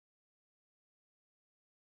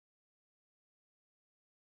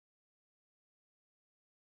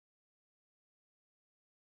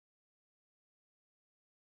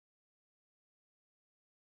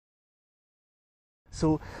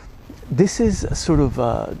So this is sort of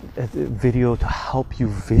a video to help you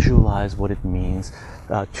visualize what it means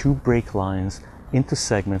to break lines into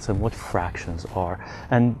segments and what fractions are.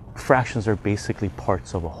 And fractions are basically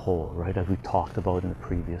parts of a whole, right, as we talked about in the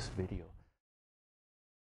previous video.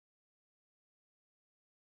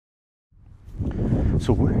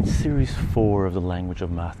 So we're in series 4 of the language of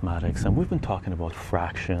mathematics, and we've been talking about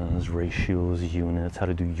fractions, ratios, units, how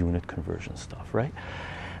to do unit conversion stuff, right?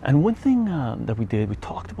 And one thing that we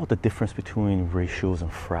talked about the difference between ratios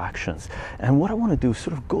and fractions. And what I want to do is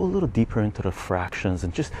sort of go a little deeper into the fractions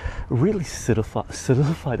and just really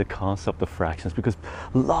solidify the concept of fractions, because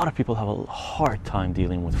a lot of people have a hard time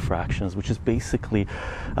dealing with fractions, which is basically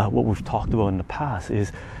what we've talked about in the past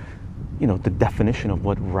is, you know, the definition of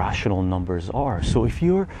what rational numbers are. So if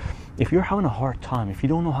you're having a hard time, if you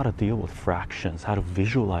don't know how to deal with fractions, how to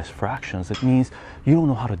visualize fractions, it means you don't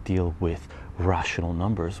know how to deal with rational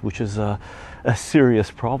numbers, which is a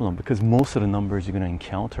serious problem, because most of the numbers you're going to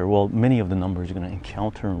encounter, well, many of the numbers you're going to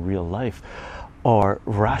encounter in real life are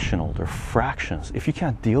rational, they're fractions. If you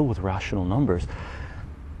can't deal with rational numbers,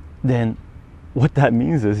 then what that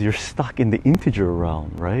means is you're stuck in the integer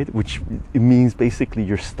realm, right? Which means basically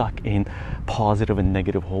you're stuck in positive and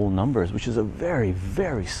negative whole numbers, which is a very,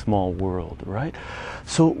 very small world, right?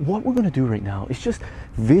 So what we're going to do right now is just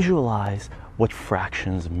visualize what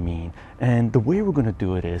fractions mean. And the way we're going to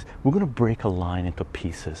do it is we're going to break a line into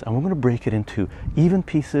pieces, and we're going to break it into even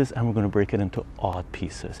pieces, and we're going to break it into odd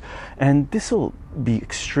pieces. And this will be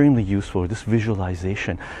extremely useful, this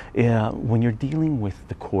visualization, when you're dealing with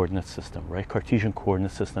the coordinate system, right? Cartesian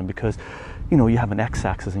coordinate system, because, you know, you have an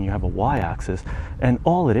x-axis and you have a y-axis, and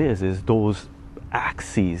all it is those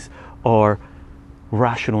axes are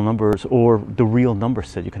rational numbers, or the real number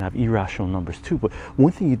set. You can have irrational numbers too, but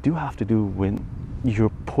one thing you do have to do when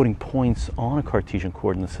you're putting points on a Cartesian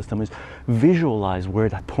coordinate system is visualize where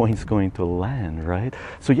that point's going to land, right?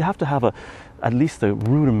 So you have to have at least a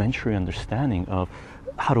rudimentary understanding of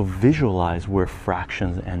how to visualize where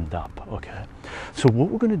fractions end up, okay? So what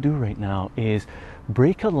we're going to do right now is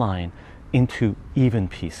break a line into even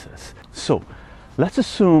pieces. So let's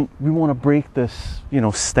assume we want to break this, you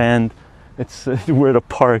know, stand. It's we're at a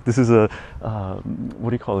park. This is a what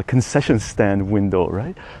do you call it? Concession stand window,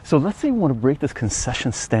 right? So let's say we want to break this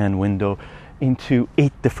concession stand window into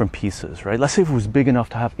 8 different pieces, right? Let's say if it was big enough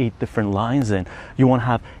to have 8 different lines in, you want to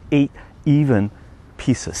have 8 even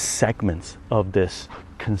pieces, segments of this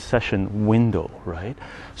concession window, right?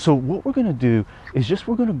 So what we're going to do is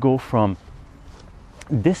we're going to go from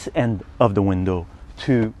this end of the window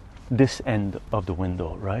to this end of the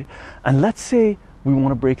window, right? And let's say we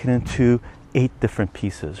want to break it into 8 different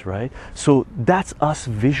pieces, right? So that's us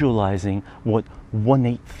visualizing what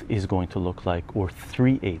 1/8 is going to look like, or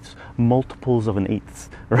 3/8, multiples of an eighth,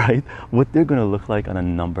 right? What they're going to look like on a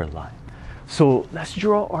number line. So let's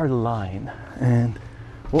draw our line, and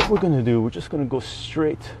what we're going to do, we're just going to go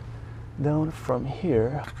straight down from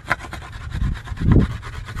here.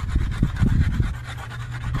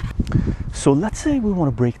 So let's say we want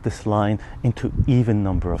to break this line into even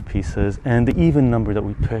number of pieces, and the even number that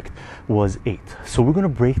we picked was 8. So we're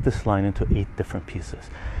going to break this line into 8 different pieces.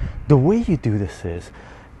 The way you do this is,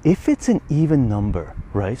 if it's an even number,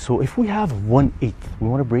 right? So if we have 1/8, we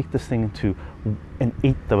want to break this thing into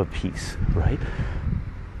 1/8 of a piece, right?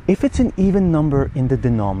 If it's an even number in the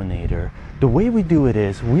denominator, the way we do it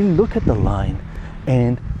is we look at the line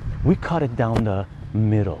and we cut it down the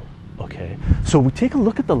middle. Okay, so we take a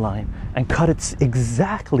look at the line and cut it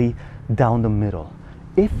exactly down the middle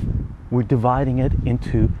if we're dividing it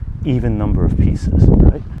into even number of pieces,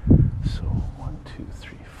 right? So 1, 2,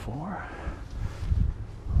 3, 4.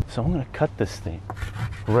 So I'm going to cut this thing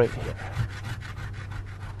right here.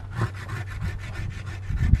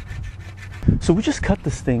 So we just cut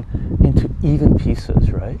this thing into even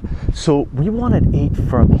pieces, right? So we wanted 8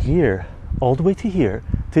 from here all the way to here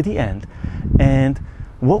to the end, and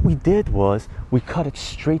what we did was we cut it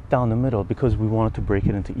straight down the middle because we wanted to break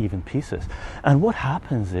it into even pieces. And what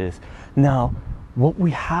happens is, now what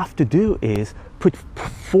we have to do is put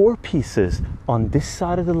 4 pieces on this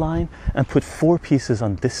side of the line and put 4 pieces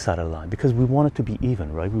on this side of the line, because we want it to be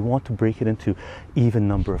even, right? We want to break it into even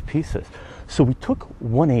number of pieces. So we took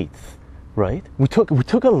 1/8, right? We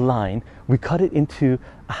took a line, we cut it into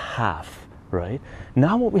a half, right?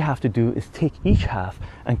 Now what we have to do is take each half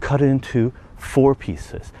and cut it into 4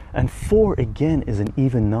 pieces, and 4 again is an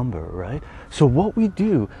even number, right? So what we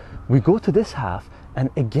do, we go to this half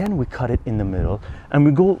and again we cut it in the middle, and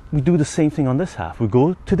we do the same thing on this half. We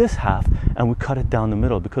go to this half and we cut it down the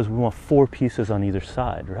middle because we want 4 pieces on either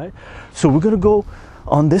side, right? So we're going to go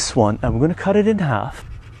on this one and we're going to cut it in half,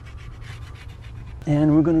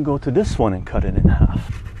 And we're going to go to this one and cut it in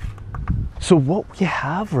half. So what we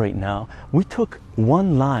have right now, we took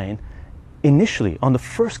one line initially. On the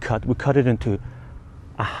first cut, we cut it into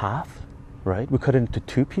a half, right? We cut it into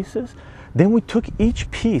two pieces. Then we took each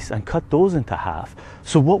piece and cut those into half.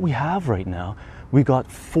 So what we have right now, we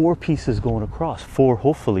got 4 pieces going across, 4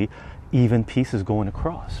 hopefully even pieces going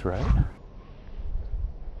across, right?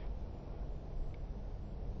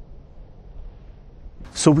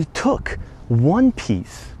 So we took one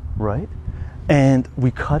piece, right? And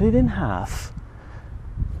we cut it in half.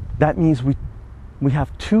 That means we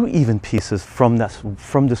have 2 even pieces from this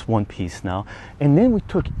one piece now. And then we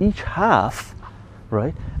took each half,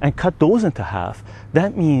 right, and cut those into half.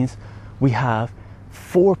 That means we have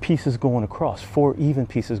 4 pieces going across, 4 even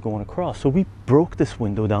pieces going across. So we broke this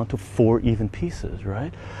window down to 4 even pieces,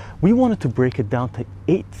 right? We wanted to break it down to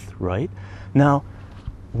 1/8, right? Now,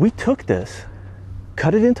 we took this,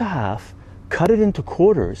 cut it into half, cut it into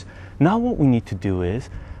quarters. Now what we need to do is,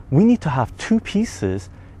 we need to have 2 pieces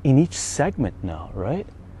in each segment now, right?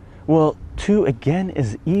 Well, 2 again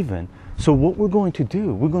is even. So what we're going to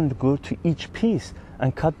do, we're going to go to each piece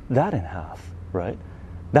and cut that in half, right?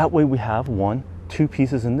 That way we have 1, 2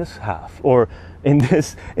 pieces in this half, or in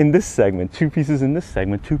this segment, 2 pieces in this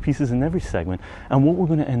segment, 2 pieces in every segment. And what we're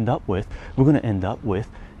going to end up with, we're going to end up with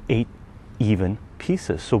 8 even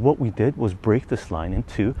pieces. So what we did was break this line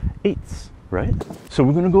into 8ths, right? So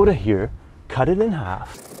we're going to go to here, cut it in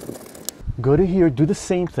half, go to here, do the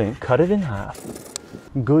same thing, cut it in half,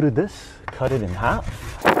 go to this, cut it in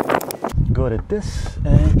half, go to this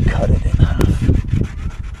and cut it in half.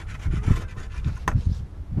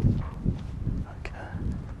 Okay.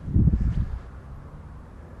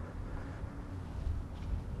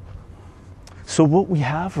 So what we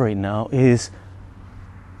have right now is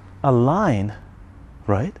a line,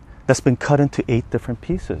 right, that's been cut into 8 different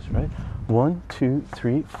pieces, right? 1, 2,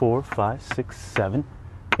 3, 4, 5, 6, 7,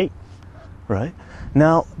 8, right?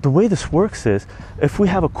 Now, the way this works is, if we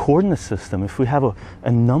have a coordinate system, if we have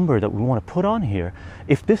a number that we want to put on here,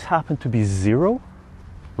 if this happened to be 0,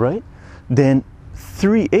 right, then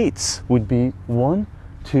 3/8 would be 1,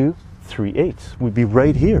 2, 3/8 would be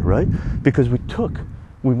right here, right? Because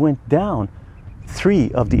we went down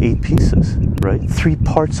 3 of the 8 pieces, right? 3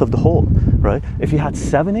 parts of the whole, right? If you had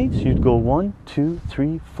 7/8, you'd go 1, 2,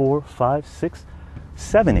 3, 4, 5, 6,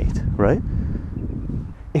 7, 8, right?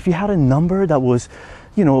 If you had a number that was,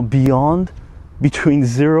 beyond, between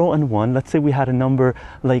 0 and 1, let's say we had a number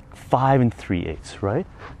like 5 and 3/8, right?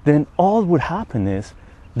 Then all would happen is,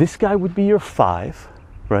 this guy would be your 5,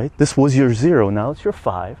 right? This was your 0, now it's your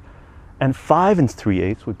 5. And 5 and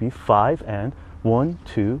 3/8 would be 5 and 1,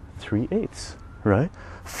 2, 3/8, right?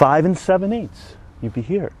 5 and 7/8, you'd be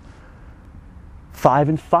here. 5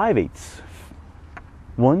 and 5/8,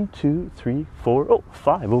 1, 2, 3, 4,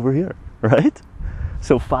 5 over here, right?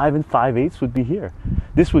 So 5 and 5/8 would be here.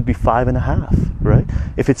 This would be 5 1/2, right?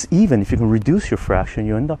 If it's even, if you can reduce your fraction,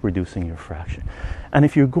 you end up reducing your fraction. And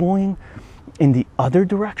if you're going in the other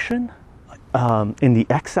direction, in the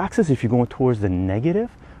x-axis, if you're going towards the negative,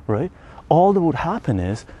 right? All that would happen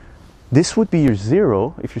is, this would be your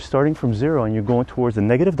 0. If you're starting from 0 and you're going towards the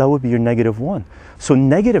negative, that would be your -1. So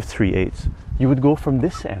negative 3/8, you would go from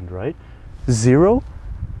this end, right? 0,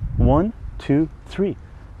 1, 2, 3.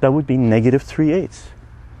 That would be negative 3/8,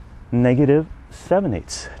 negative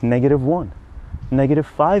 7/8, -1, negative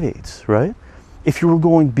 5/8, right? If you were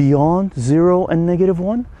going beyond 0 and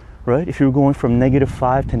 -1, right? If you were going from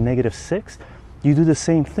 -5 to -6, you do the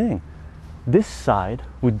same thing. This side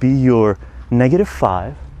would be your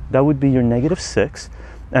 -5, that would be your -6,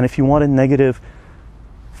 and if you wanted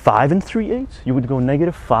 -5 and 3/8, you would go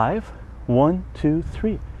 -5, 1, 2,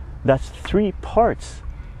 3. That's 3 parts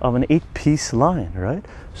of an 8-piece line, right?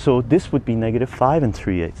 So this would be -5 and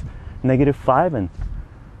 3/8, -5 and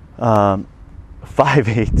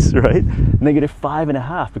 5/8, right? -5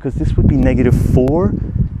 1/2, because this would be -4,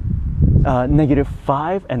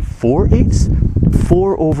 -5 and 4/8.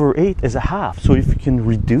 4 over 8 is 1/2. So if you can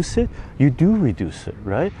reduce it, you do reduce it,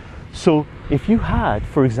 right? So if you had,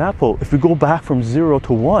 for example, if we go back from 0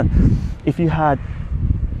 to 1, if you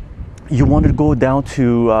wanted to go down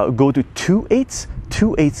to go to 2/8,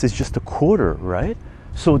 2/8 is just a quarter, right?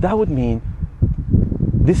 So that would mean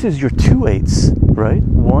this is your 2/8, right?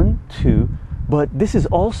 1, 2, but this is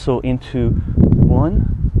also into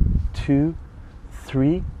 1, 2,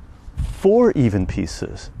 3, 4 even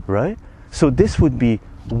pieces, right? So this would be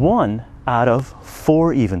 1 out of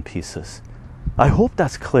 4 even pieces. I hope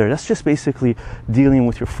that's clear. That's just basically dealing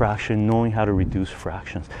with your fraction, knowing how to reduce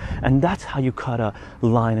fractions. And that's how you cut a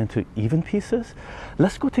line into even pieces.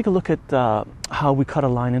 Let's go take a look at how we cut a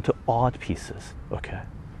line into odd pieces, okay?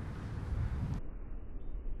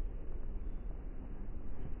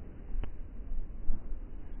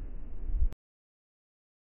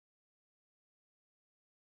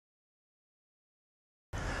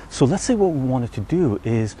 So let's say what we wanted to do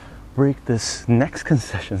is break this next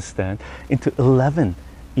concession stand into 11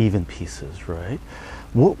 even pieces, right?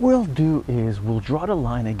 What we'll do is we'll draw the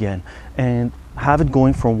line again and have it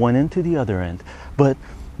going from one end to the other end. But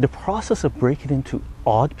the process of breaking into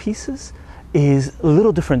odd pieces is a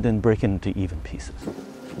little different than breaking into even pieces.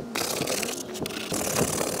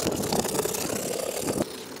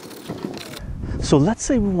 So let's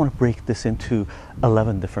say we want to break this into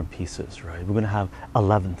 11 different pieces, right? We're going to have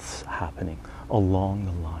 11ths happening along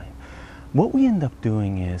the line. What we end up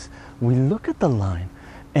doing is we look at the line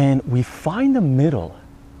and we find the middle,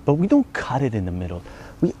 but we don't cut it in the middle.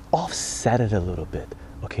 We offset it a little bit,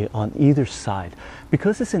 okay, on either side.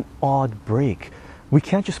 Because it's an odd break, we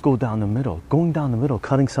can't just go down the middle. Going down the middle,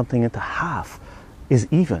 cutting something into half is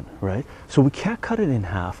even, right? So we can't cut it in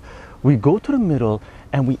half. We go to the middle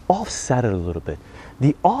and we offset it a little bit.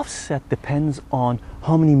 The offset depends on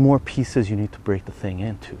how many more pieces you need to break the thing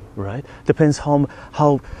into, right? Depends how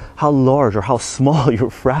large or how small your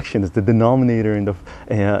fraction is, the denominator in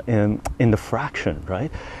the fraction,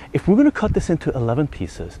 right? If we're going to cut this into 11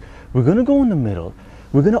 pieces, we're going to go in the middle.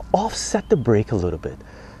 We're going to offset the break a little bit.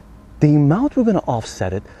 The amount we're going to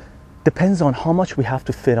offset it depends on how much we have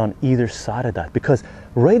to fit on either side of that, because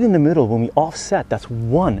right in the middle, when we offset, that's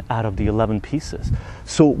 1 out of the 11 pieces.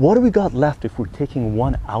 So what do we got left if we're taking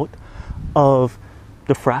 1 out of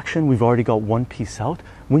the fraction? We've already got 1 piece out.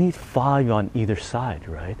 We need 5 on either side,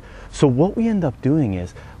 right? So what we end up doing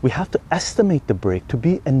is we have to estimate the break to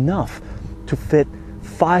be enough to fit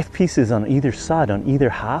 5 pieces on either side, on either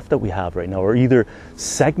half that we have right now, or either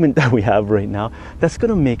segment that we have right now. That's going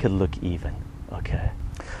to make it look even, okay?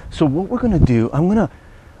 So what we're going to do, I'm going to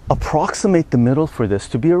approximate the middle for this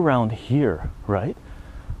to be around here, right?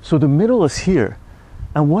 So the middle is here.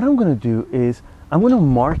 And what I'm going to do is I'm going to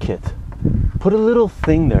mark it, put a little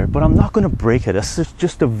thing there, but I'm not going to break it. That's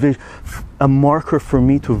just a marker for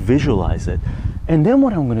me to visualize it. And then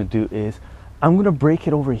what I'm going to do is I'm going to break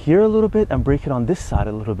it over here a little bit and break it on this side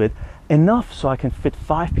a little bit, enough so I can fit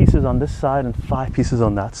 5 pieces on this side and 5 pieces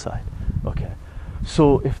on that side. Okay.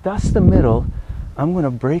 So if that's the middle, I'm going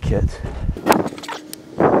to break it.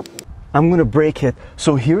 I'm going to break it.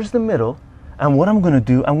 So here's the middle. And what I'm going to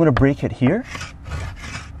do, I'm going to break it here.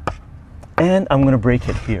 And I'm going to break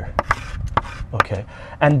it here. Okay.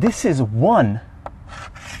 And this is 1.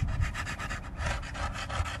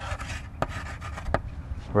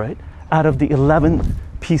 Right? Out of the 11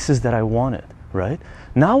 pieces that I wanted. Right?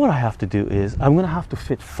 Now what I have to do is I'm going to have to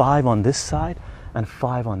fit 5 on this side and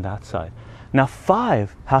 5 on that side. Now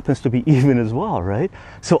 5 happens to be even as well, right?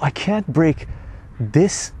 So I can't break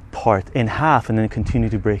this part in half and then continue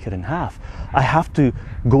to break it in half. I have to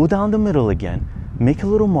go down the middle again, make a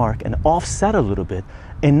little mark and offset a little bit,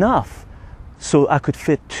 enough so I could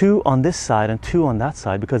fit 2 on this side and 2 on that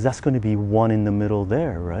side, because that's going to be 1 in the middle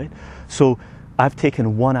there, right? So I've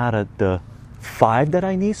taken 1 out of the 5 that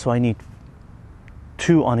I need, so I need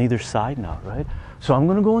 2 on either side now, right? So I'm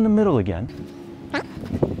going to go in the middle again.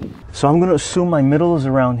 So I'm going to assume my middle is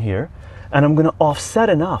around here, and I'm going to offset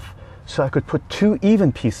enough so I could put 2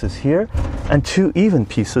 even pieces here and 2 even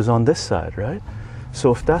pieces on this side, right?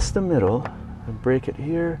 So if that's the middle, I break it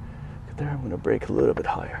here, there, I'm going to break a little bit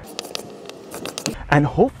higher. And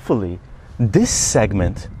hopefully this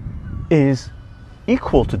segment is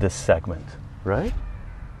equal to this segment, right?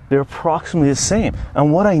 They're approximately the same.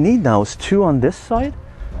 And what I need now is 2 on this side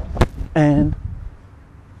and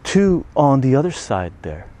 2 on the other side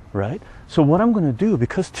there. Right? So what I'm going to do,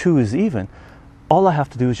 because 2 is even, all I have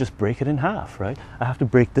to do is just break it in half, right? I have to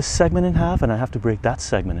break this segment in half and I have to break that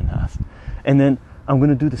segment in half. And then I'm going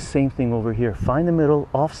to do the same thing over here. Find the middle,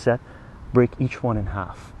 offset, break each one in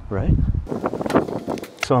half, right?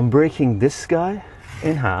 So I'm breaking this guy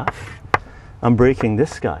in half. I'm breaking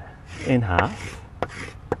this guy in half,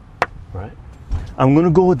 right? I'm going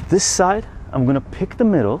to go with this side. I'm going to pick the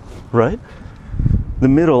middle, right? The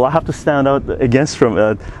middle, I have to stand out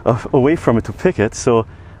away from it to pick it. So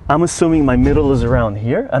I'm assuming my middle is around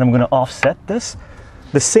here, and I'm going to offset this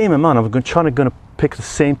the same amount. I'm going to pick the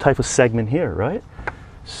same type of segment here, right?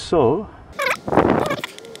 So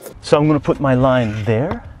I'm going to put my line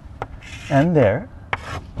there and there,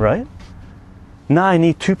 right? Now I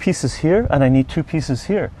need 2 pieces here and I need 2 pieces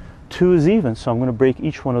here. 2 is even, so I'm going to break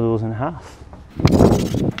each one of those in half.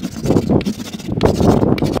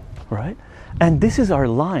 right? And this is our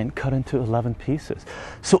line cut into 11 pieces.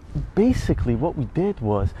 So basically what we did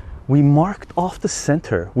was we marked off the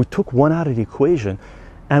center, we took one out of the equation,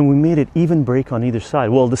 and we made it even break on either side.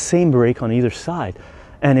 Well, the same break on either side.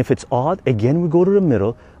 And if it's odd, again, we go to the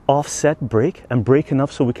middle, offset, break, and break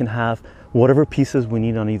enough so we can have whatever pieces we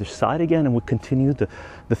need on either side again, and we continue the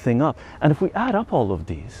thing up. And if we add up all of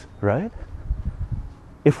these, right?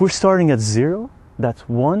 If we're starting at 0, that's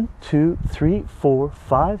 1, 2, 3, 4,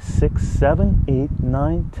 5, 6, 7, 8,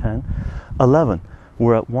 9, 10, 11.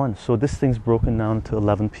 We're at 1. So this thing's broken down into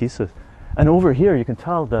 11 pieces. And over here, you can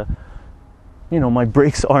tell the, you know, my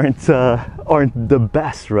breaks aren't the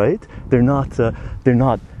best, right? They're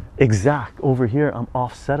not exact. Over here, I'm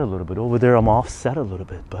offset a little bit. Over there, I'm offset a little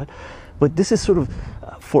bit. But this is sort of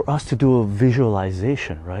for us to do a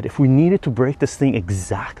visualization, right? If we needed to break this thing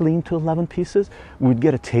exactly into 11 pieces, we'd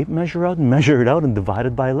get a tape measure out, measure it out, and divide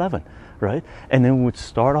it by 11, right? And then we would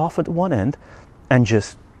start off at one end and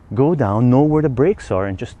just go down, know where the breaks are,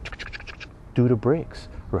 and just do the breaks,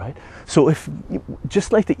 right? So if,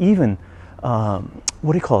 just like the even,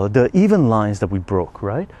 what do you call it? The even lines that we broke,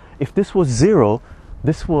 right? If this was 0,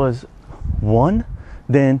 this was 1,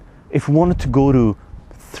 then if we wanted to go to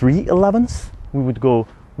 3 11ths, we would go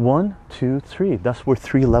 1, 2, 3. That's where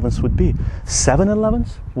 3 11ths would be. 7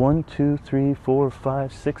 11ths, 1, 2, 3, 4,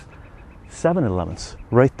 5, 6, 7 11ths,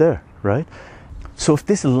 right there, right? So if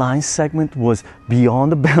this line segment was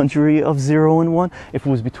beyond the boundary of 0 and 1, if it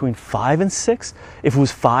was between 5 and 6, if it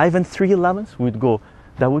was 5 and 3 11ths, we'd go,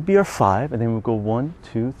 that would be our 5, and then we'd go 1,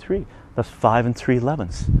 2, 3. That's 5 and 3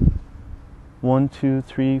 11ths. 1, 2,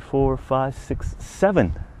 3, 4, 5, 6,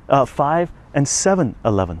 7. 5 and 7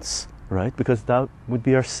 11ths, right? Because that would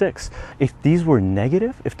be our 6. If these were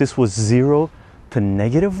negative, if this was 0 to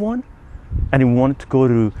 -1, and we wanted to go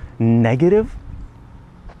to negative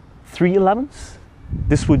 3 11ths,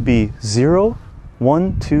 this would be 0,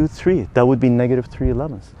 1, 2, 3. That would be negative 3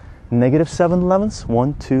 11ths. Negative 7 11ths,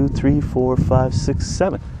 1, 2, 3, 4, 5, 6,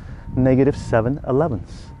 7. Negative 7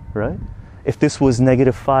 11ths, right? If this was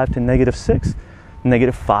negative 5 to -6,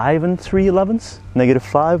 negative 5 and 3 11ths, negative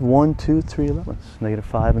 5, 1, 2, 3 11ths, negative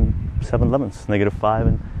 5 and 7 11ths, negative 5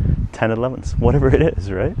 and 10 11ths, whatever it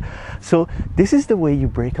is, right? So this is the way you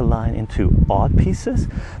break a line into odd pieces.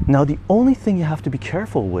 Now the only thing you have to be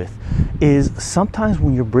careful with is sometimes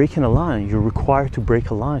when you're breaking a line, you're required to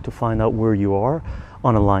break a line to find out where you are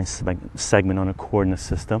on a line segment on a coordinate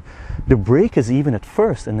system. The break is even at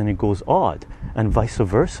first and then it goes odd, and vice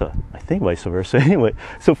versa. I think vice versa anyway.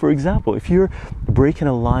 So for example, if you're breaking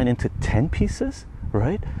a line into 10 pieces,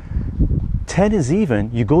 right? 10 is even,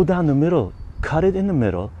 you go down the middle, cut it in the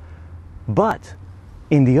middle, but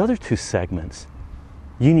in the other two segments,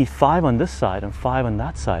 you need 5 on this side and 5 on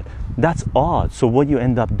that side. That's odd. So what you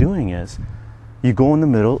end up doing is you go in the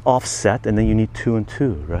middle, offset, and then you need 2 and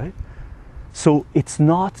 2, right? So it's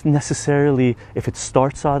not necessarily, if it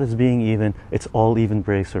starts out as being even, it's all even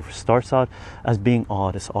breaks, or if it starts out as being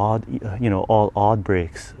odd, it's odd, you know, all odd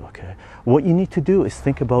breaks, okay? What you need to do is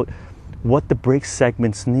think about what the break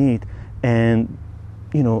segments need and,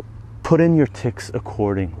 you know, put in your ticks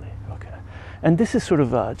accordingly, okay? And this is sort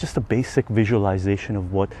of just a basic visualization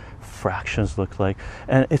of what fractions look like,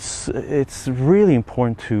 and it's really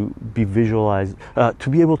important to be visualized, to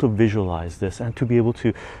be able to visualize this, and to be able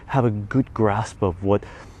to have a good grasp of what,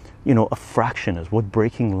 you know, a fraction is, what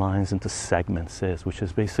breaking lines into segments is, which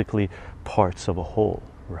is basically parts of a whole,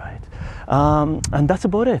 right? And that's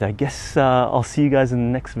about it. I guess I'll see you guys in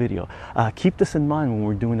the next video. Keep this in mind when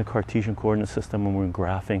we're doing the Cartesian coordinate system, when we're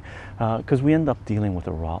graphing, because we end up dealing with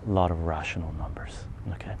a lot of rational numbers.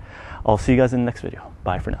 Okay, I'll see you guys in the next video.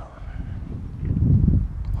 Bye for now.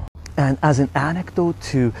 And as an anecdote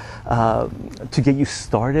to get you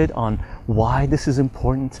started on why this is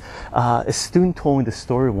important, a student told me the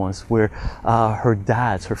story once where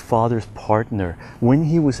her father's partner, when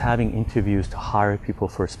he was having interviews to hire people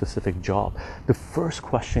for a specific job, the first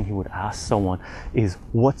question he would ask someone is,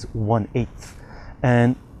 what's 1/8?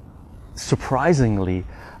 And surprisingly,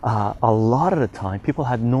 a lot of the time people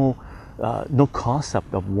had no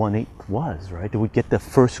concept of 1/8 was, right? They would get the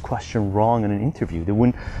first question wrong in an interview. They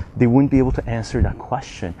wouldn't be able to answer that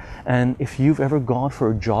question. And if you've ever gone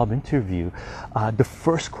for a job interview, the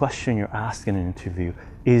first question you're asked in an interview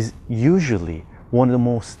is usually one of the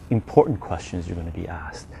most important questions you're going to be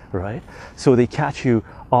asked, right? So they catch you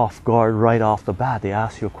off guard right off the bat. They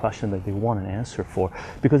ask you a question that they want an answer for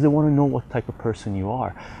because they want to know what type of person you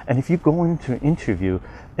are. And if you go into an interview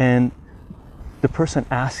and the person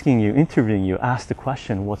interviewing you, asks the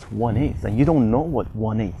question, what's 1/8? And you don't know what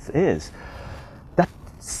 1/8 is. That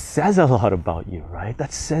says a lot about you, right?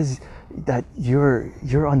 That says that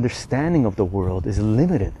your understanding of the world is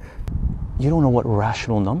limited. You don't know what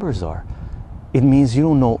rational numbers are. It means you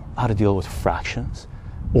don't know how to deal with fractions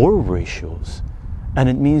or ratios, and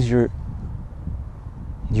it means you're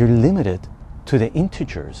limited to the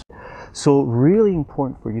integers. So really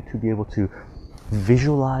important for you to be able to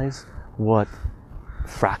visualize what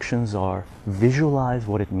fractions are, visualize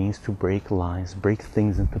what it means to break lines, break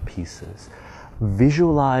things into pieces,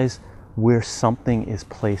 visualize where something is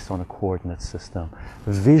placed on a coordinate system,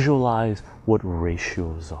 visualize what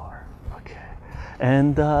ratios are. Okay,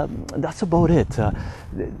 and that's about it.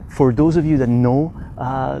 For those of you that know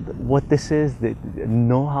what this is, that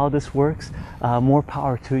know how this works, more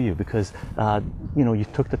power to you, because you know, you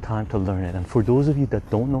took the time to learn it. And for those of you that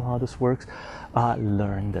don't know how this works,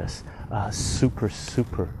 learn this.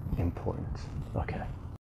 Super important. Okay.